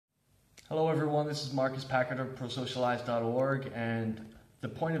Hello everyone, this is Marcus Packard of ProSocialize.org, and the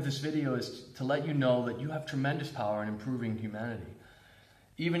point of this video is to let you know that you have tremendous power in improving humanity,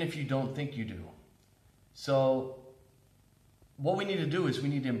 even if you don't think you do. So what we need to do is we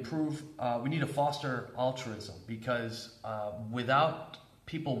need to foster altruism, because without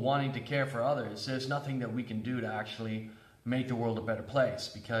people wanting to care for others, there's nothing that we can do to actually make the world a better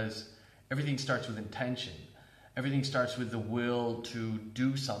place, because everything starts with intention. Everything starts with the will to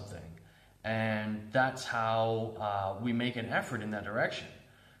do something. And that's how we make an effort in that direction.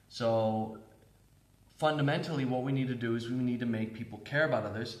 So fundamentally what we need to do is we need to make people care about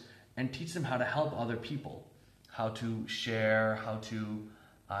others and teach them how to help other people, how to share, how to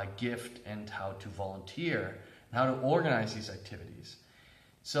gift, and how to volunteer, and how to organize these activities.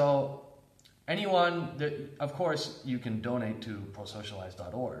 So anyone, of course you can donate to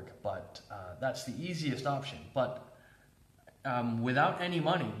prosocialize.org, but that's the easiest option. But without any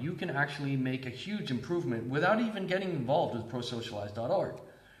money, you can actually make a huge improvement without even getting involved with prosocialize.org.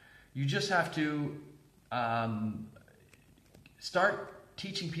 You just have to start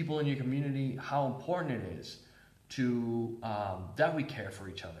teaching people in your community how important it is to that we care for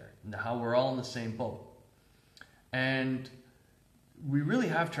each other and how we're all in the same boat. And we really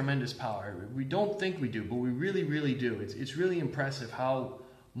have tremendous power. We don't think we do, but we really, really do. It's really impressive how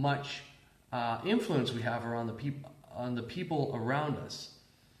much influence we have around on the people around us.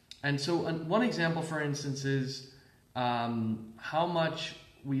 And so one example, for instance, is how much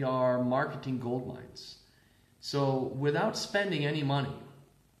we are marketing gold mines. So without spending any money,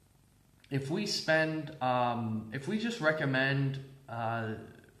 if we just recommend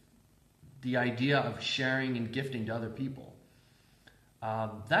the idea of sharing and gifting to other people,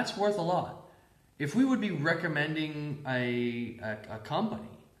 that's worth a lot. If we would be recommending a company,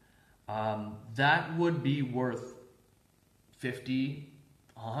 that would be worth $50,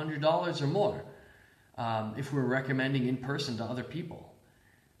 $100 or more if we're recommending in person to other people.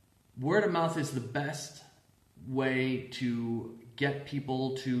 Word of mouth is the best way to get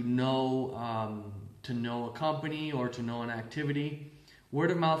people to know a company or to know an activity. Word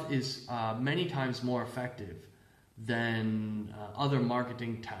of mouth is many times more effective than other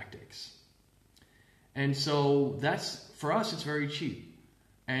marketing tactics. And so for us, it's very cheap.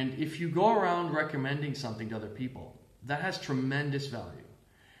 And if you go around recommending something to other people, that has tremendous value.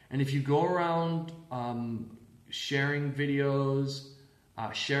 And if you go around sharing videos,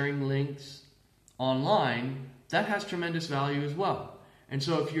 sharing links online, that has tremendous value as well. And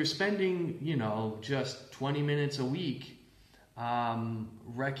so if you're spending, just 20 minutes a week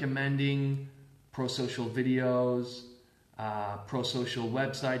recommending pro-social videos, pro-social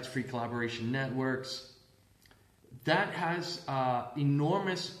websites, free collaboration networks, that has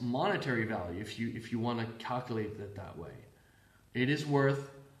enormous monetary value if you want to calculate it that way. It is worth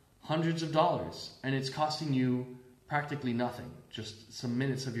hundreds of dollars, and it's costing you practically nothing, just some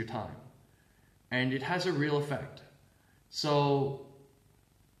minutes of your time. And it has a real effect. So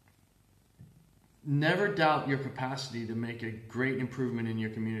never doubt your capacity to make a great improvement in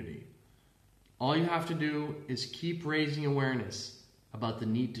your community. All you have to do is keep raising awareness about the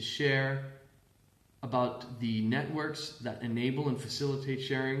need to share, about the networks that enable and facilitate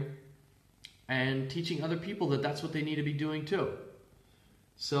sharing, and teaching other people that that's what they need to be doing too.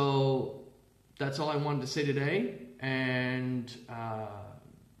 So that's all I wanted to say today, and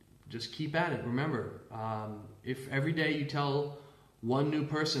just keep at it. Remember, if every day you tell one new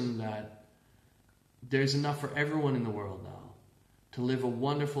person that there's enough for everyone in the world now to live a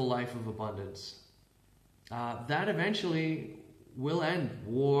wonderful life of abundance, that eventually will end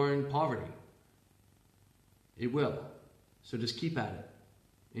war and poverty. It will. So just keep at it.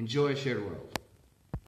 Enjoy a shared world.